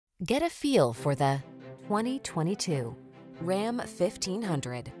Get a feel for the 2022 Ram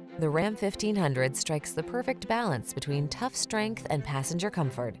 1500. The Ram 1500 strikes the perfect balance between tough strength and passenger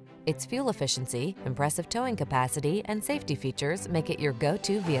comfort. Its fuel efficiency, impressive towing capacity, and safety features make it your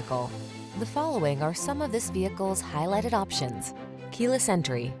go-to vehicle. The following are some of this vehicle's highlighted options: keyless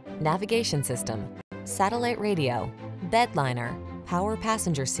entry, navigation system, satellite radio, bed liner, power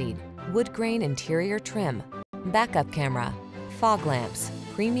passenger seat, wood grain interior trim, backup camera, fog lamps,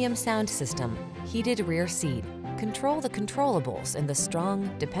 premium sound system, heated rear seat. Control the controllables in the strong,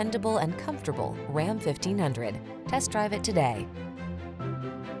 dependable, and comfortable Ram 1500. Test drive it today.